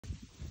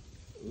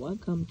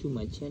Welcome to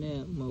my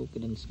channel. Moeu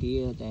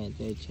here that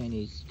the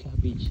Chinese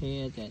cabbage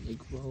here that they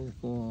grow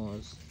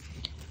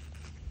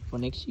for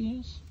next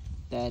years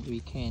that we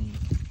can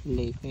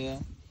live here.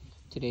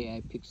 Today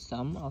I picked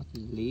some of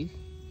the leaf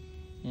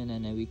and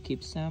then we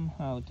keep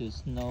somehow the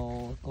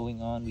snow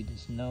going on with the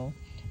snow,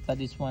 but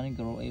this one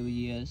grow every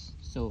year,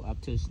 so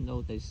after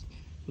snow this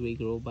will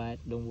grow back.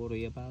 Don't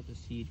worry about the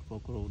seed for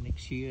grow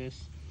next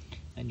years,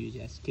 and you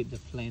just keep the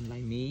plant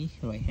like me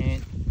right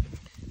hand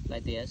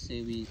like this. So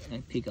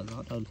I pick a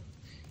lot of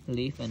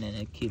leaf and then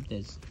I keep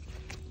the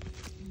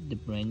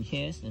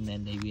branches, and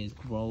then they will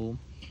grow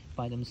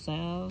by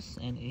themselves.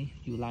 And if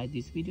you like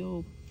this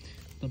video,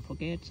 don't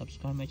forget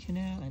subscribe my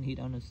channel and hit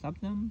on the sub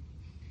button.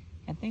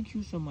 And thank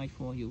you so much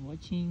for your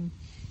watching.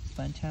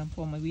 Spend time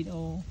for my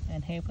video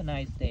and have a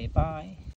nice day. Bye.